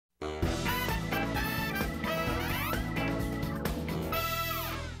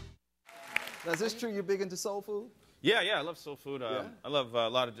Now, is this true you're big into soul food? Yeah, I love soul food. Yeah? I love a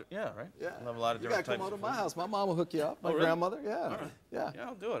lot of, yeah, right? Yeah. I love a lot of different types of food. You got to come over to my house. My mom will hook you up. My really? grandmother, yeah. All right. Yeah. Yeah,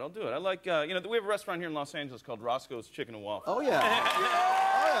 I'll do it. I like, you know, we have a restaurant here in Los Angeles called Roscoe's Chicken and Waffles. Oh, yeah.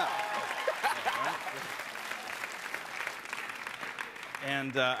 Oh, yeah.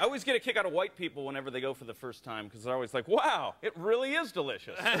 And I always get a kick out of white people whenever they go for the first time, because they're always like, wow, it really is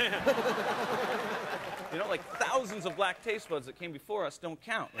delicious. You know, like thousands of black taste buds that came before us don't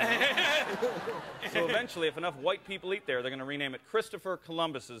count. You know? So eventually, if enough white people eat there, they're going to rename it Christopher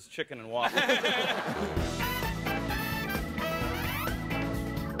Columbus's Chicken and Waffles.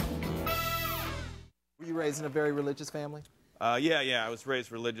 Were you raised in a very religious family? Yeah, I was raised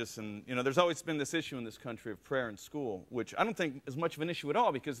religious, and you know, there's always been this issue in this country of prayer in school, which I don't think is much of an issue at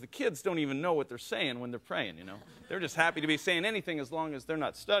all, because the kids don't even know what they're saying when they're praying, you know. They're just happy to be saying anything as long as they're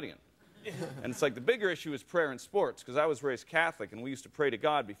not studying. And it's like the bigger issue is prayer in sports, because I was raised Catholic, and we used to pray to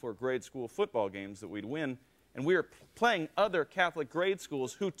God before grade school football games that we'd win, and we were playing other Catholic grade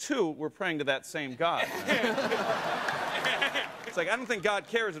schools who, too, were praying to that same God. You know? It's like, I don't think God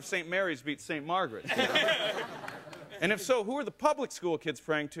cares if St. Mary's beats St. Margaret's. You know? And if so, who are the public school kids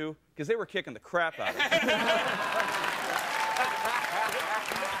praying to? Because they were kicking the crap out of them.